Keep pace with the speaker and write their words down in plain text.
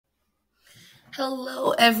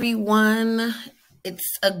Hello, everyone.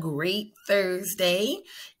 It's a great Thursday,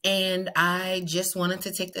 and I just wanted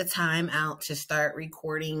to take the time out to start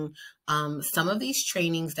recording some of these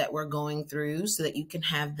trainings that we're going through so that you can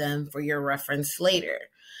have them for your reference later.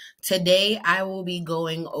 Today, I will be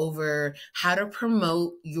going over how to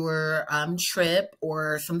promote your trip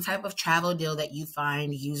or some type of travel deal that you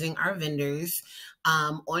find using our vendors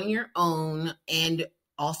on your own, and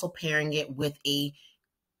also pairing it with a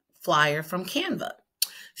flyer from Canva.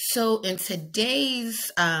 So in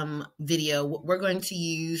today's video, what we're going to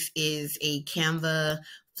use is a Canva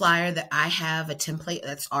flyer that I have a template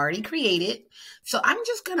that's already created. So I'm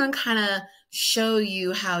just going to kind of show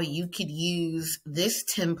you how you could use this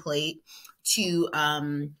template to,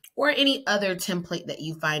 or any other template that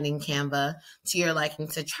you find in Canva to your liking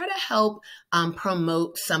to try to help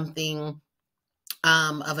promote something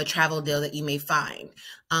of a travel deal that you may find.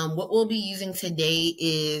 What we'll be using today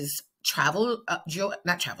is Canva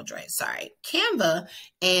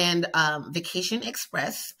and Vacation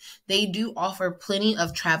Express. They do offer plenty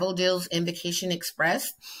of travel deals in Vacation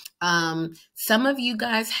Express. Some of you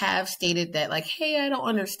guys have stated that, like, hey, I don't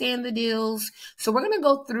understand the deals. So we're going to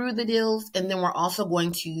go through the deals, and then we're also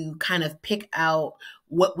going to kind of pick out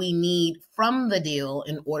what we need from the deal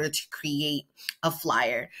in order to create a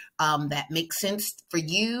flyer that makes sense for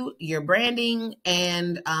you, your branding,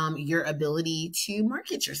 and your ability to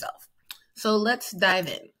market yourself. So let's dive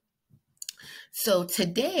in. So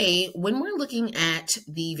today, when we're looking at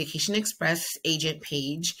the Vacation Express agent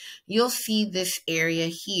page, you'll see this area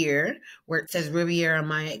here where it says Riviera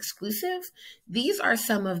Maya Exclusive. These are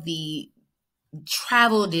some of the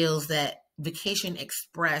travel deals that Vacation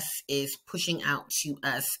Express is pushing out to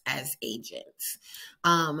us as agents.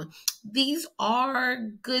 These are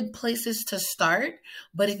good places to start,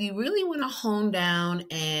 but if you really want to hone down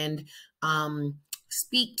and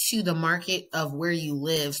speak to the market of where you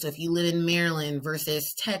live, so if you live in Maryland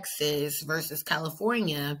versus Texas versus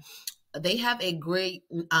California, they have a great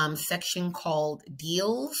section called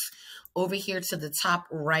Deals over here to the top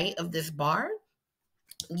right of this bar.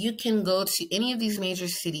 You can go to any of these major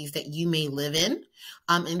cities that you may live in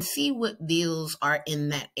and see what deals are in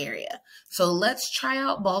that area. So let's try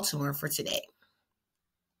out Baltimore for today.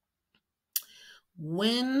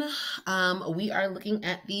 When we are looking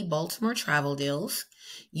at the Baltimore travel deals,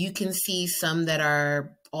 you can see some that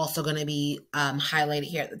are also going to be highlighted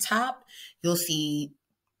here at the top. You'll see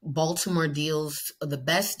Baltimore deals, the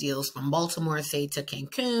best deals from Baltimore, say to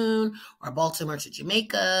Cancun, or Baltimore to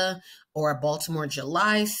Jamaica, or Baltimore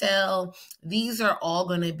July sale. These are all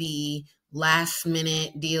going to be last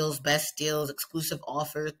minute deals, best deals, exclusive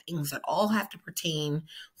offers, things that all have to pertain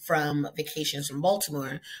from vacations from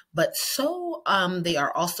Baltimore. But so they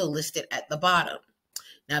are also listed at the bottom.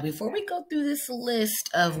 Now, before we go through this list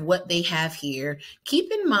of what they have here,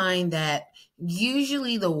 keep in mind that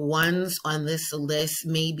usually the ones on this list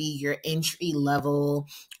may be your entry level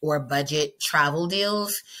or budget travel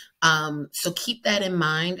deals. So keep that in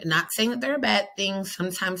mind. Not saying that they're a bad thing.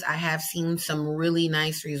 Sometimes I have seen some really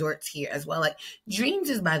nice resorts here as well. Like Dreams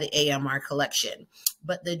is by the AMR Collection,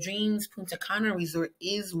 but the Dreams Punta Cana Resort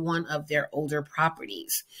is one of their older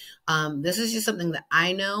properties. This is just something that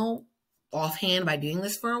I know offhand by doing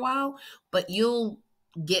this for a while, but you'll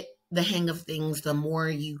get the hang of things the more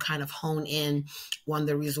you kind of hone in on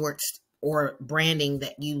the resorts or branding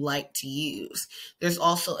that you like to use. There's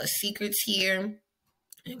also a Secrets here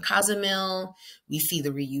in Cozumel. We see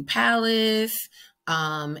the Riu Palace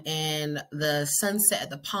and the Sunset at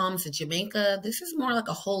the Palms in Jamaica. This is more like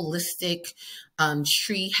a holistic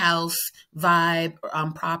tree house vibe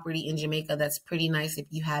property in Jamaica. That's pretty nice if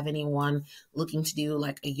you have anyone looking to do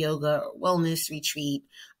like a yoga or wellness retreat.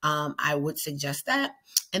 I would suggest that.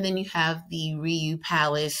 And then you have the Riu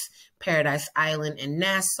Palace, Paradise Island in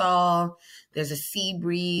Nassau. There's a Sea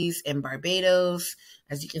Breeze in Barbados.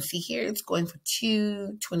 As you can see here, it's going for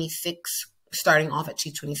 $226, starting off at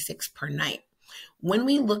 $226 per night. When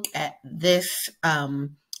we look at this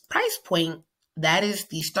price point, that is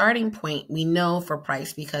the starting point we know for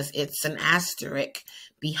price because it's an asterisk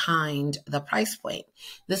behind the price point.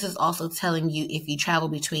 This is also telling you if you travel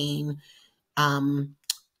between 9/1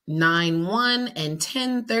 and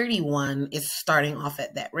 10/31, it's starting off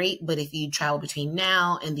at that rate. But if you travel between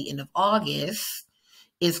now and the end of August,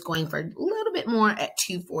 it's going for a little bit more at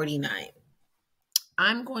 $249.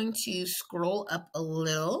 I'm going to scroll up a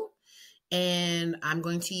little, and I'm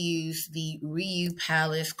going to use the Riu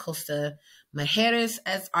Palace Costa Mujeres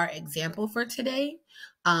as our example for today,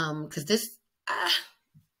 because this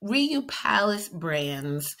Riu Palace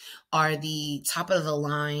brands are the top of the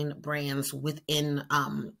line brands within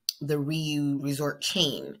the Ryu resort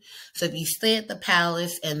chain. So if you stay at the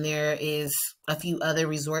Palace and there is a few other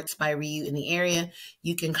resorts by Ryu in the area,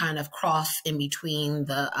 you can kind of cross in between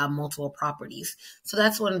the multiple properties. So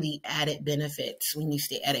that's one of the added benefits when you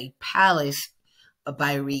stay at a Palace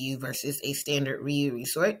by Ryu versus a standard Ryu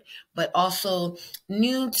resort. But also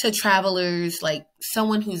new to travelers, like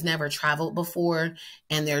someone who's never traveled before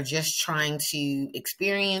and they're just trying to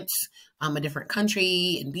experience a different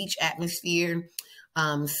country and beach atmosphere.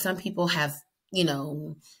 Some people have,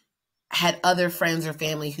 had other friends or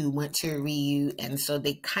family who went to Ryu, and so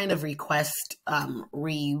they kind of request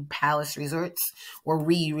Ryu Palace resorts or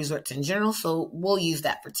Ryu resorts in general. So we'll use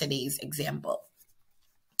that for today's example.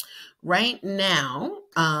 Right now,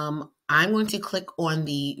 I'm going to click on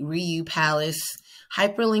the Ryu Palace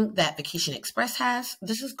hyperlink that Vacation Express has.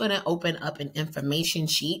 This is going to open up an information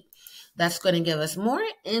sheet that's going to give us more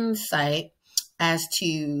insight as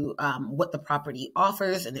to what the property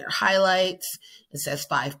offers and their highlights. It says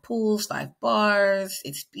 5 pools, 5 bars,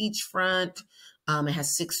 it's beachfront, it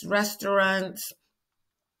has 6 restaurants.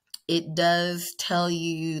 It does tell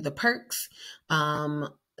you the perks.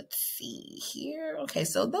 Let's see here. Okay,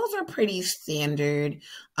 so those are pretty standard.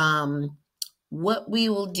 What we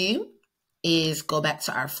will do is go back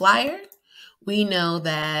to our flyer. We know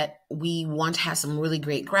that we want to have some really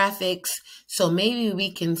great graphics. So maybe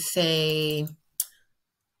we can say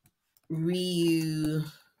Ryu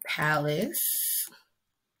Palace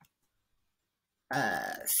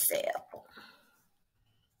sale.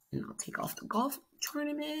 And I'll take off the golf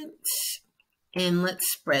tournament. And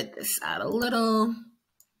let's spread this out a little.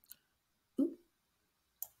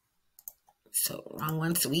 So wrong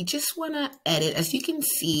one. So we just want to edit. As you can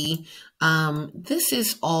see, this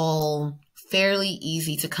is all fairly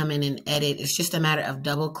easy to come in and edit. It's just a matter of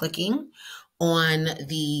double clicking on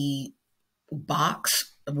the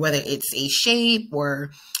box, whether it's a shape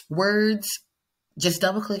or words. Just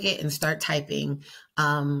double click it and start typing.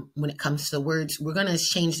 When it comes to words, we're going to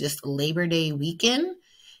change this Labor Day weekend,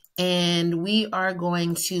 and we are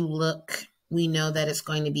going to look. We know that it's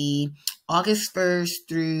going to be August 1st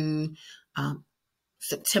through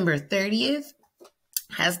September 30th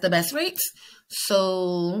has the best rates.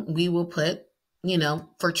 So we will put,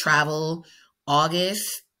 for travel,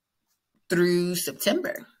 August through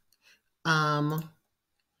September.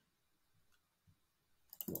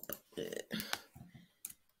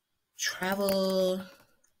 Travel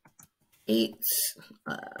dates.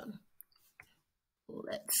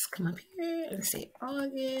 Let's come up here and say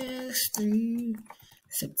August through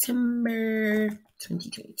September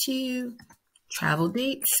 2022 travel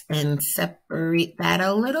dates and separate that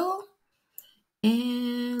a little.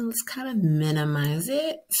 And let's kind of minimize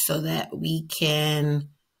it so that we can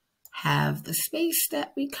have the space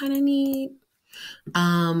that we kind of need.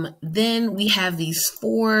 Then we have these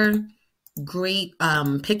 4 great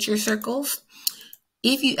picture circles.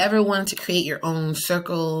 If you ever wanted to create your own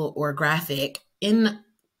circle or graphic in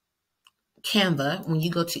Canva, when you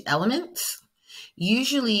go to elements,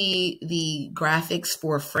 usually the graphics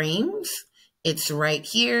for frames, it's right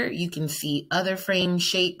here. You can see other frame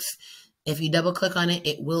shapes. If you double click on it,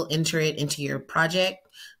 it will enter it into your project.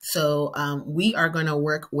 So we are going to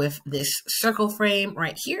work with this circle frame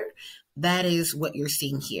right here. That is what you're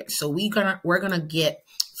seeing here. So we're gonna get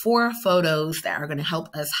 4 photos that are going to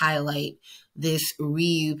help us highlight this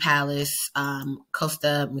Ryu Palace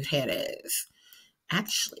Costa Mujeres.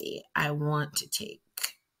 Actually, I want to take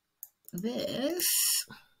this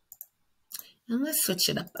and let's switch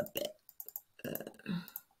it up a bit.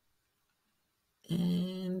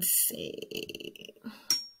 And say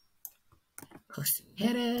Costa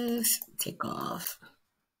Mujeres, take off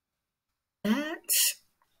that.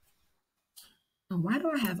 Why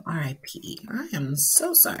do I have RIP? I am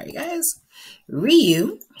so sorry, guys.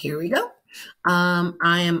 Ryu, here we go. I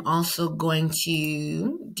am also going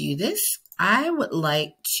to do this. I would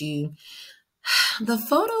like to, the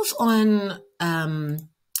photos on,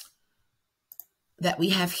 that we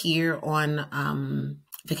have here on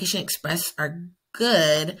Vacation Express are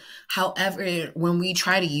good. However, when we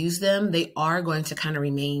try to use them, they are going to kind of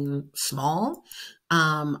remain small.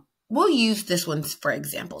 We'll use this one for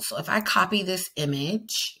example. So if I copy this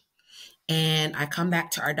image and I come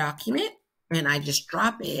back to our document and I just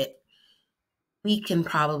drop it, we can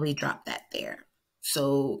probably drop that there.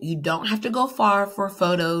 So you don't have to go far for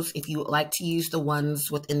photos. If you would like to use the ones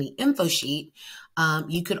within the info sheet,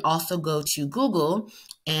 you could also go to Google,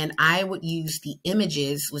 and I would use the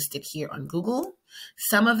images listed here on Google.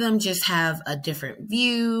 Some of them just have a different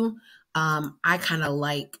view. I kind of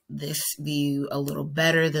like this view a little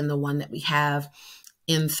better than the one that we have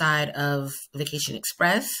inside of Vacation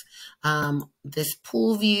Express. This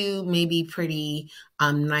pool view may be pretty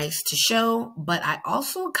nice to show, but I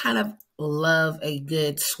also kind of love a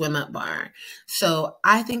good swim up bar. So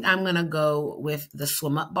I think I'm gonna go with the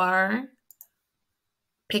swim up bar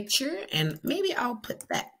picture, and maybe I'll put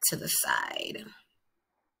that to the side.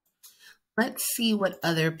 Let's see what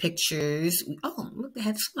other pictures. Oh, look, they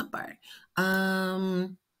had swim up bar.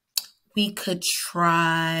 We could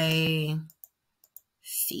try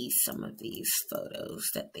see some of these photos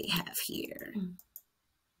that they have here.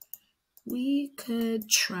 We could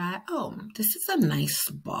try, oh, this is a nice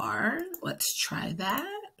bar. Let's try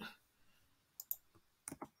that.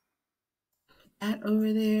 That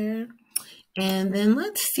over there. And then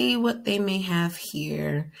let's see what they may have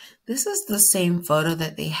here. This is the same photo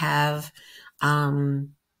that they have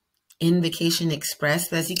in Vacation Express.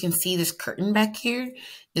 But as you can see, this curtain back here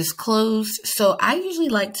is closed. So I usually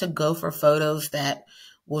like to go for photos that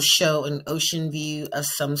will show an ocean view of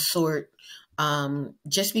some sort,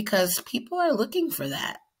 just because people are looking for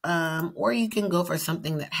that. Or you can go for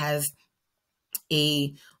something that has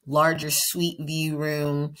a larger suite view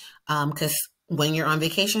room, because when you're on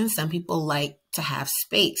vacation, some people like to have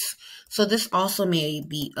space. So this also may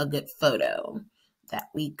be a good photo that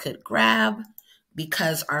we could grab,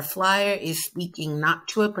 because our flyer is speaking not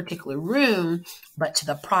to a particular room, but to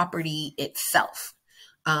the property itself.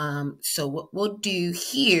 So what we'll do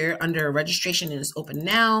here under registration is open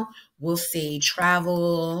now, we'll say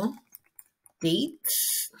travel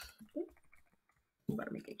dates. I'm going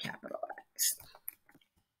to make it capitalized.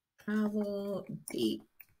 Travel dates.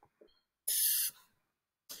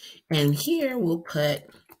 And here we'll put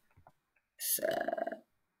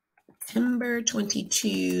September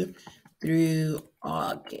 22 through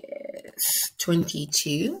August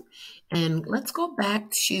 22. And let's go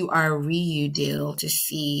back to our reuse deal to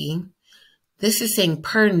see. This is saying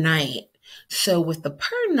per night. So with the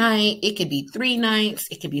per night, it could be 3 nights,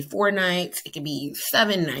 it could be 4 nights, it could be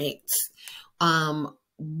 7 nights.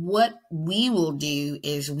 What we will do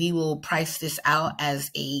is we will price this out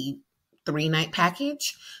as a 3-night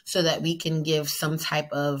package so that we can give some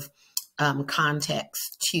type of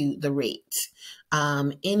context to the rates.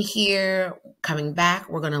 In here, coming back,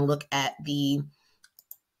 we're going to look at the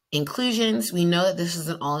inclusions. We know that this is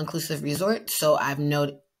an all-inclusive resort, so I've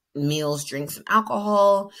noted meals, drinks, and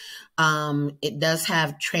alcohol. It does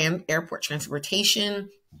have airport transportation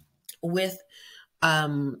with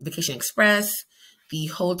Vacation Express. The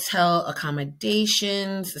hotel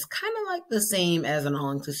accommodations is kind of like the same as an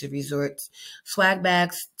all-inclusive resort. Swag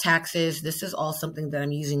bags, taxes. This is all something that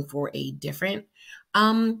I'm using for a different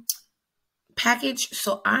package.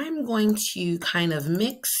 So I'm going to kind of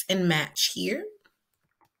mix and match here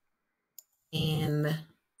and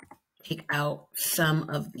take out some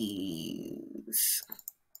of these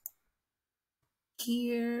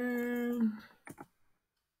here.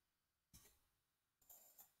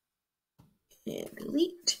 And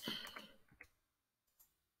delete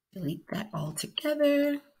that all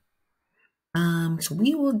together. So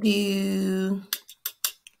we will do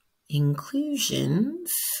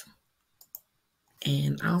inclusions,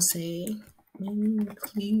 and I'll say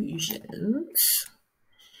inclusions,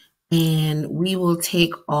 and we will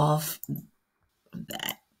take off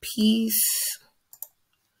that piece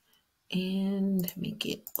and make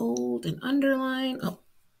it bold and underline. Oh,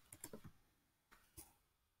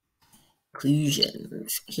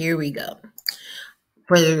 inclusions. Here we go.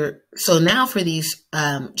 So now for these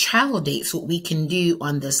travel dates, what we can do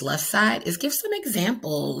on this left side is give some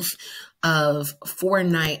examples of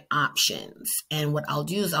 4-night options. And what I'll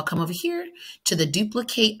do is I'll come over here to the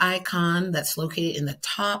duplicate icon that's located in the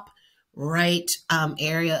top right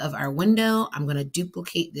area of our window. I'm going to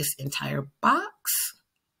duplicate this entire box.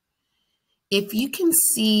 If you can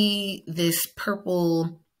see this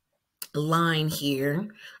purple line here,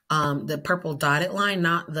 the purple dotted line,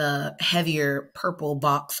 not the heavier purple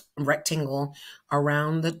box rectangle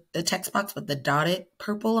around the text box, but the dotted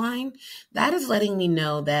purple line, that is letting me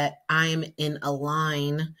know that I'm in a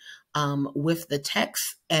line with the text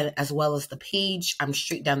and as well as the page. I'm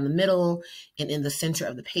straight down the middle and in the center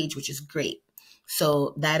of the page, which is great.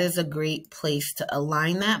 So that is a great place to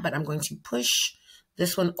align that, but I'm going to push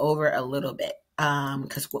this one over a little bit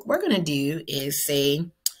because what we're going to do is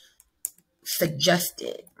say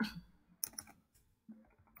suggested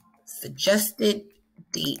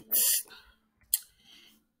dates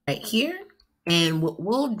right here. And what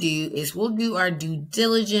we'll do is we'll do our due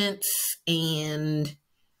diligence and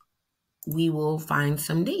we will find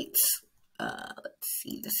some dates. Let's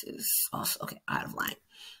see, this is also, okay, out of line.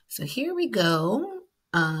 So here we go.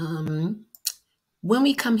 when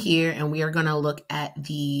we come here and we are going to look at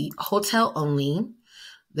the hotel only,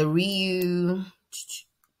 the Rio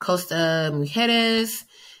Costa Mujeres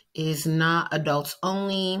is not adults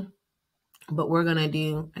only, but we're going to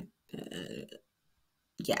do,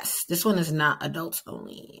 yes, this one is not adults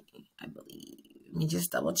only, I believe. Let me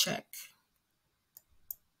just double check.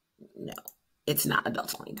 No, it's not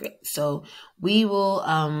adults only. Great. So we will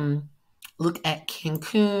look at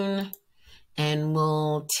Cancun, and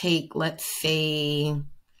we'll take, let's say,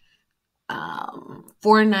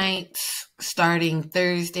 4 nights starting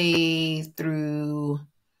Thursday through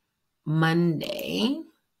Monday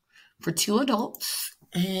for 2 adults.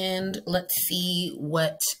 And let's see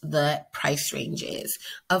what the price range is.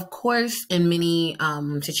 Of course, in many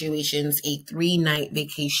situations, a 3-night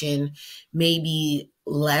vacation may be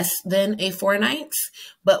less than a 4 nights,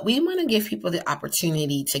 but we want to give people the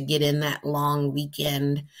opportunity to get in that long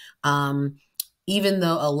weekend. Even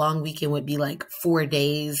though a long weekend would be like 4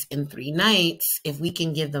 days and 3 nights, if we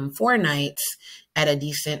can give them 4 nights at a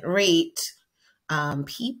decent rate,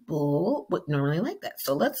 people would normally like that.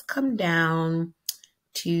 So let's come down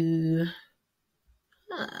to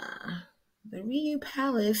the Rio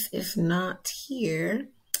Palace is not here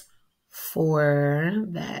for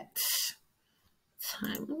that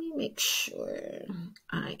time. Let me make sure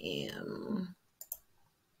I am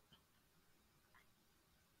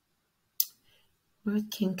North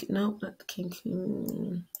Cancun. No, not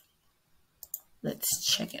Cancun. Let's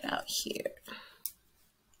check it out here.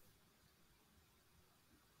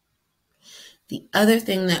 The other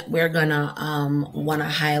thing that we're gonna want to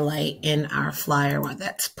highlight in our flyer while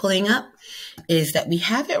that's pulling up is that we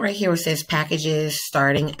have it right here where it says packages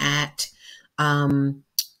starting at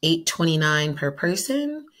 $829 per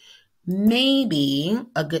person. Maybe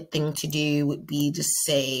a good thing to do would be to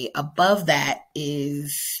say above that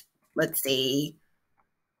is, let's say,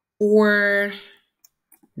 4-night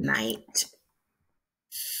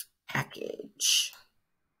package,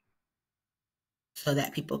 so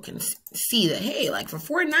that people can see that, hey, like for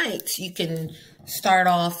 4 nights, you can start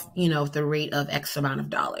off, with the rate of X amount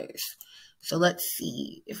of dollars. So let's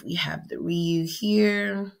see if we have the Rio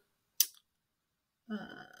here.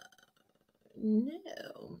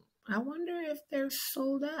 No, I wonder if they're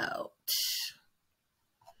sold out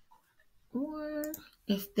or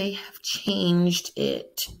if they have changed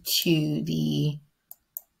it to the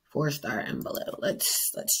 4-star and below.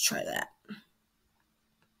 Let's try that.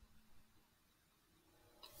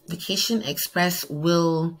 Vacation Express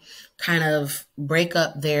will kind of break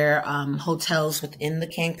up their hotels within the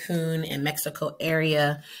Cancun and Mexico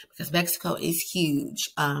area because Mexico is huge.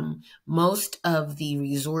 Most of the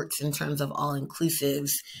resorts in terms of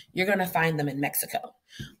all-inclusives, you're going to find them in Mexico.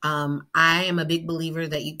 I am a big believer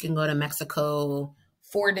that you can go to Mexico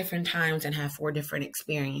 4 different times and have 4 different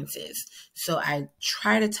experiences. So I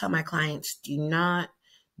try to tell my clients, do not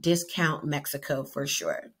discount Mexico for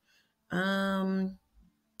sure.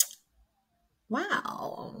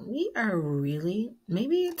 Wow, we are really,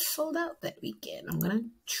 maybe it's sold out that weekend. I'm going to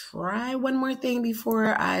try one more thing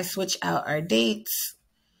before I switch out our dates,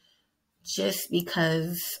 just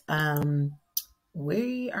because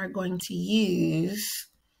we are going to use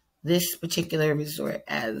this particular resort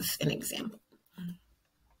as an example.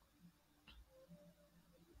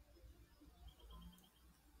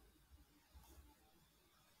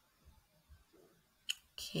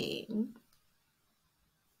 Okay.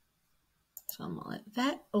 So I'm gonna let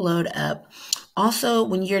that load up. Also,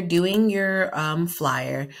 when you're doing your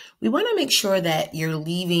flyer, we want to make sure that you're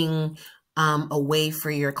leaving a way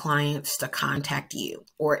for your clients to contact you,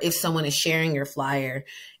 or if someone is sharing your flyer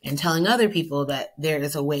and telling other people that there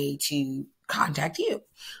is a way to contact you.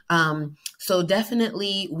 So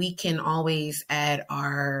definitely we can always add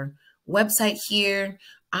our website here.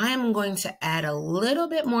 I'm going to add a little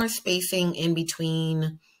bit more spacing in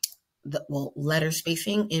between letter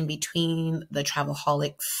spacing in between the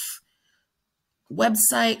TravelHolics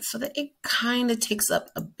website so that it kind of takes up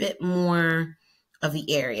a bit more of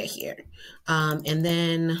the area here. And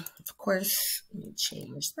then, of course, let me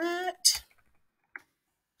change that.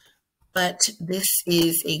 But this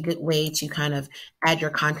is a good way to kind of add your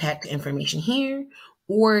contact information here,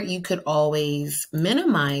 or you could always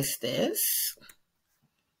minimize this.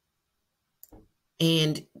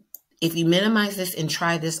 And if you minimize this and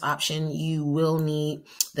try this option, you will need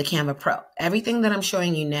the Canva Pro. Everything that I'm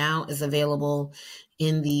showing you now is available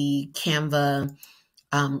in the Canva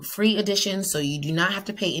free edition, so you do not have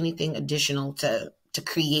to pay anything additional to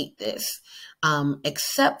create this,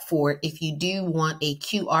 except for if you do want a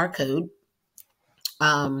QR code.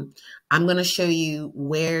 I'm going to show you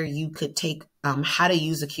where you could take how to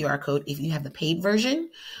use a QR code if you have the paid version.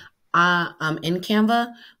 in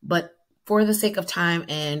Canva, but for the sake of time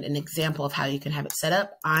and an example of how you can have it set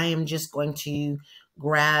up, I am just going to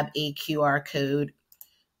grab a QR code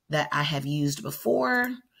that I have used before.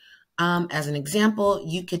 As an example,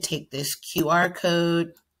 you could take this QR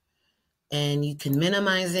code and you can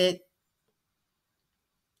minimize it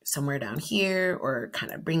somewhere down here, or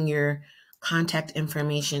kind of bring your contact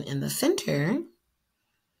information in the center.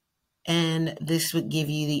 And this would give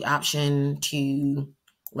you the option to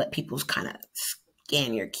let people kind of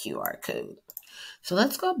scan your QR code. So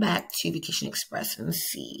let's go back to Vacation Express and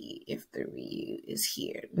see if the Ryu is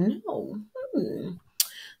here. No,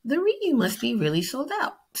 the Ryu must be really sold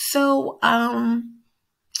out. So,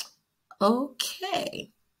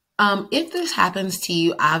 okay. If this happens to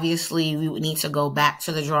you, obviously we would need to go back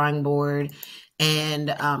to the drawing board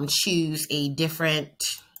and choose a different,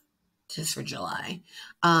 just for July,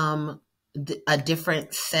 a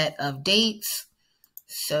different set of dates.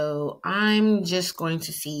 So I'm just going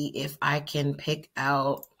to see if I can pick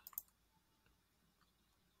out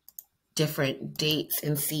different dates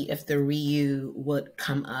and see if the Ryu would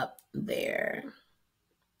come up there.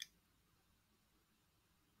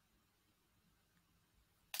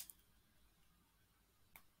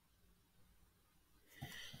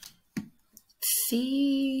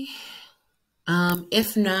 See,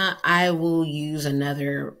 if not, I will use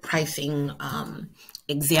another pricing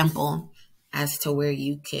example as to where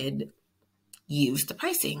you could use the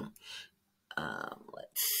pricing.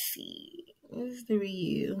 Let's see. Where's the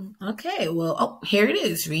Ryu? Okay, well, oh, here it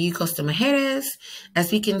is. Ryu Costa Mujeres.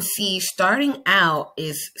 As we can see, starting out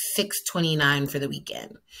is $629 for the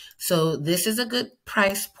weekend. So this is a good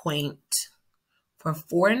price point for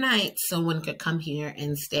 4 nights. Someone could come here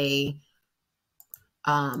and stay.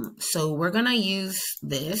 So we're going to use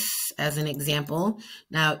this as an example.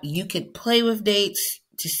 Now you could play with dates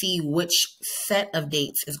to see which set of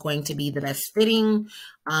dates is going to be the best fitting,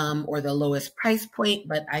 or the lowest price point.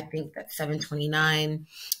 But I think that $729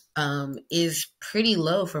 is pretty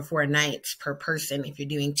low for 4 nights per person if you're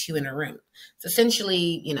doing 2 in a room. It's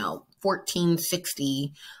essentially,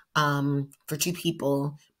 $1,460 for 2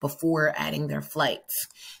 people before adding their flights.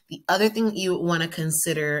 The other thing you want to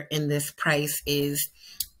consider in this price is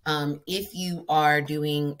if you are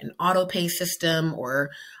doing an auto pay system,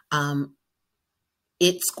 or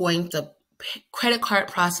it's going to, credit card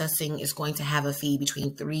processing is going to have a fee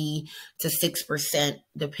between 3 to 6%,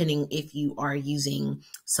 depending if you are using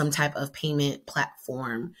some type of payment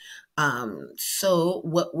platform. So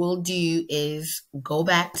what we'll do is go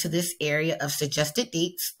back to this area of suggested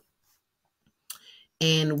dates.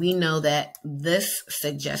 And we know that this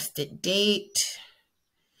suggested date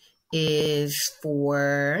is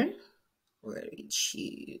for, where do we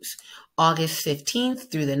choose? August 15th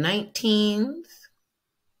through the 19th.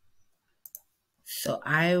 So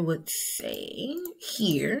I would say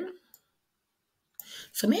here,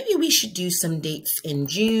 so maybe we should do some dates in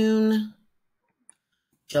June,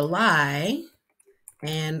 July,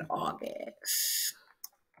 and August.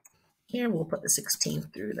 Here we'll put the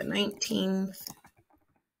 16th through the 19th.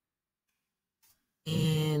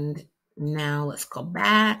 And now let's go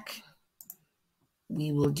back.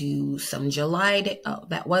 We will do some July. Oh,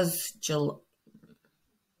 that was July.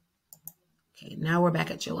 Okay, now we're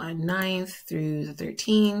back at July 9th through the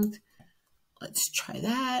 13th. Let's try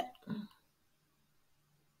that.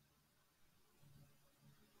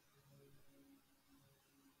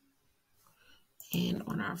 And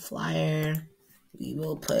on our flyer, we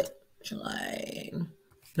will put July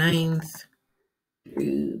 9th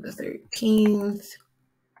through the 13th.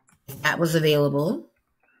 That was available.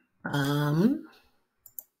 And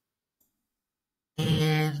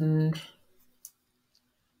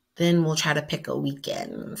then we'll try to pick a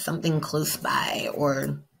weekend, something close by,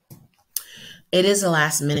 or it is a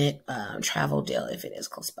last minute travel deal if it is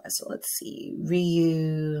close by. So let's see,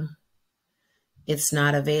 Ryu, it's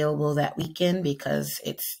not available that weekend because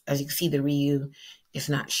it's, as you can see, the Ryu is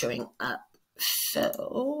not showing up. So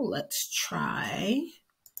let's try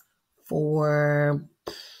for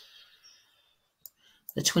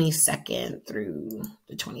the 22nd through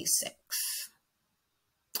the 26th.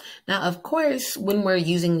 Now, of course, when we're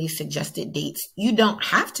using these suggested dates, you don't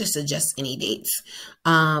have to suggest any dates.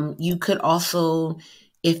 You could also,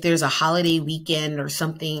 if there's a holiday weekend or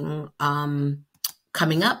something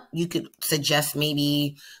coming up, you could suggest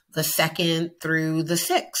maybe the 2nd through the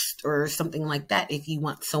 6th or something like that. If you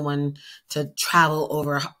want someone to travel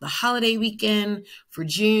over the holiday weekend for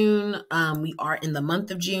June, we are in the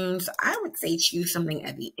month of June. So I would say choose something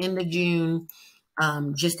at the end of June,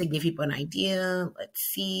 just to give people an idea. Let's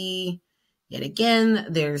see. Yet again,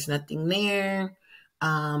 there's nothing there.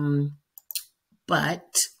 But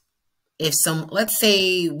let's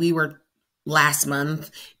say we were last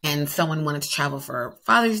month and someone wanted to travel for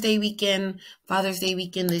Father's Day weekend. Father's Day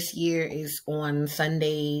weekend this year is on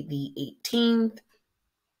Sunday the 18th.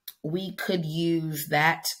 We could use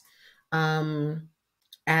that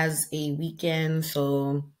as a weekend.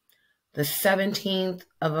 So the 17th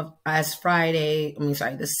as Friday,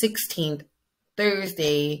 the 16th,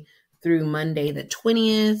 Thursday through Monday the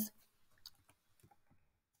 20th.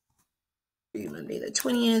 Monday the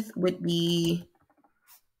 20th would be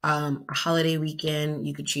a holiday weekend.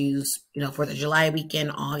 You could choose, 4th of July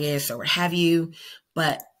weekend, August, or what have you.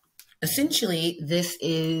 But essentially, this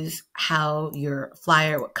is how your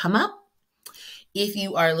flyer would come up. If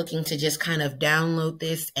you are looking to just kind of download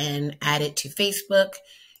this and add it to Facebook,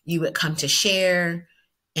 you would come to share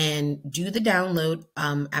and do the download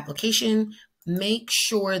application. Make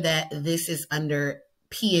sure that this is under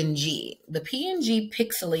PNG. The PNG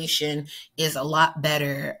pixelation is a lot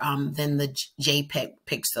better than the JPEG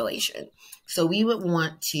pixelation. So we would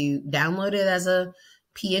want to download it as a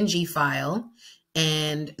PNG file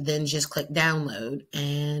and then just click download,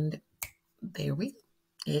 and there we go.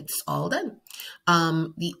 It's all done.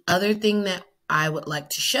 The other thing that I would like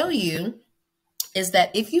to show you is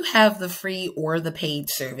that if you have the free or the paid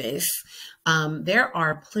service, there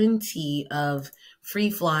are plenty of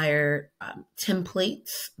free flyer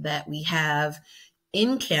templates that we have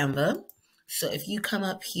in Canva. So if you come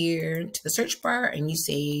up here to the search bar and you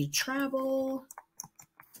say travel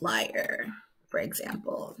flyer, for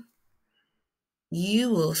example,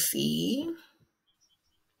 you will see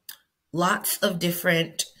lots of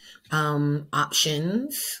different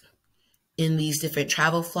options in these different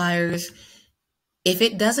travel flyers. If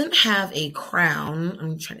it doesn't have a crown,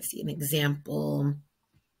 I'm trying to see an example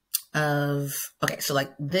of, okay, so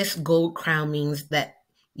like this gold crown means that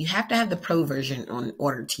you have to have the pro version in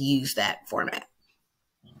order to use that format.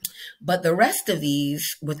 But the rest of these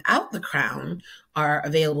without the crown are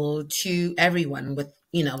available to everyone with,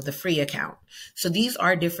 the free account. So these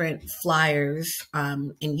are different flyers.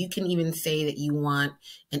 And you can even say that you want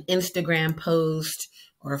an Instagram post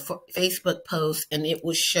or a Facebook post, and it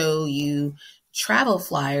will show you travel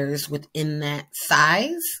flyers within that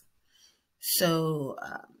size. So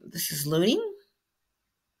this is loading.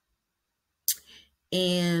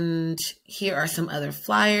 And here are some other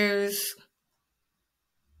flyers.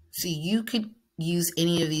 So you could use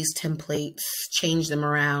any of these templates, change them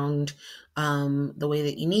around the way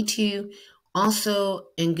that you need to. Also,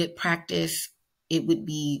 in good practice, it would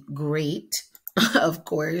be great, of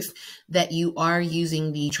course, that you are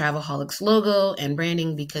using the TravelHolics logo and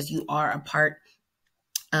branding, because you are a part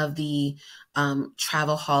of the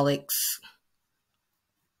TravelHolics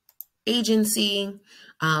agency.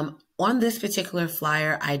 On this particular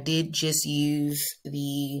flyer, I did just use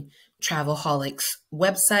the TravelHolics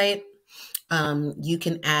website. You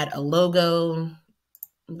can add a logo.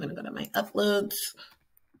 I'm going to go to my uploads,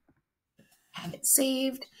 have it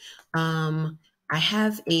saved. I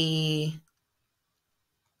have a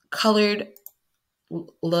colored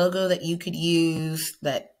logo that you could use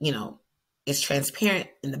that, is transparent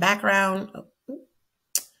in the background. Oh,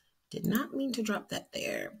 did not mean to drop that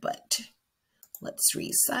there, but let's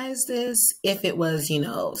resize this. If it was,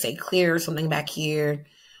 say clear or something back here,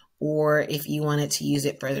 or if you wanted to use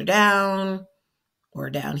it further down or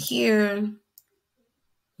down here,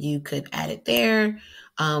 you could add it there.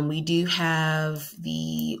 We do have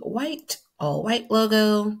the all white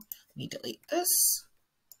logo. Let me delete this.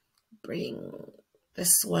 Bring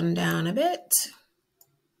this one down a bit.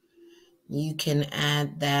 You can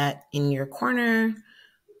add that in your corner,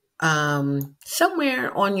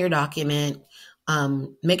 somewhere on your document.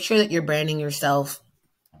 Make sure that you're branding yourself,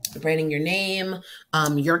 branding your name,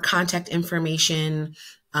 your contact information,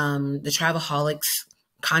 the TravelHolics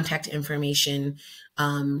contact information.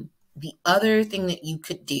 The other thing that you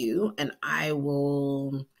could do, and I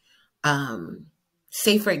will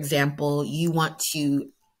say, for example, you want to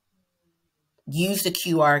use the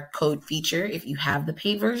QR code feature if you have the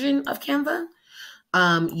paid version of Canva.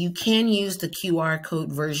 You can use the QR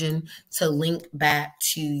code version to link back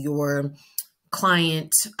to your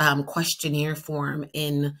client questionnaire form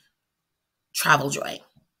in TravelJoy.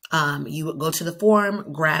 You would go to the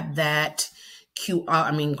form, grab that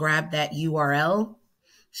URL.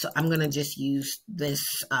 So I'm going to just use this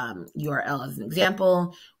URL as an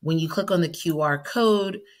example. When you click on the QR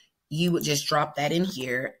code, you would just drop that in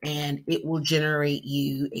here and it will generate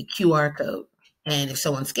you a QR code. And if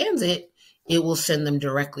someone scans it, it will send them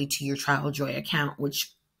directly to your TravelJoy account,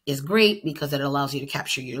 which is great because it allows you to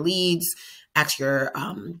capture your leads, ask your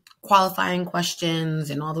qualifying questions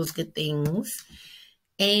and all those good things.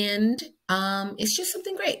 And It's just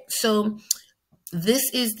something great. So this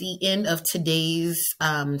is the end of today's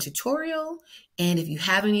tutorial. And if you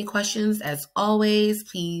have any questions, as always,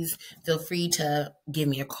 please feel free to give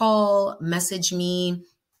me a call, message me,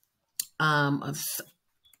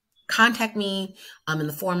 contact me in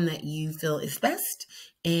the form that you feel is best.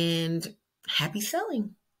 And happy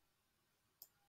selling.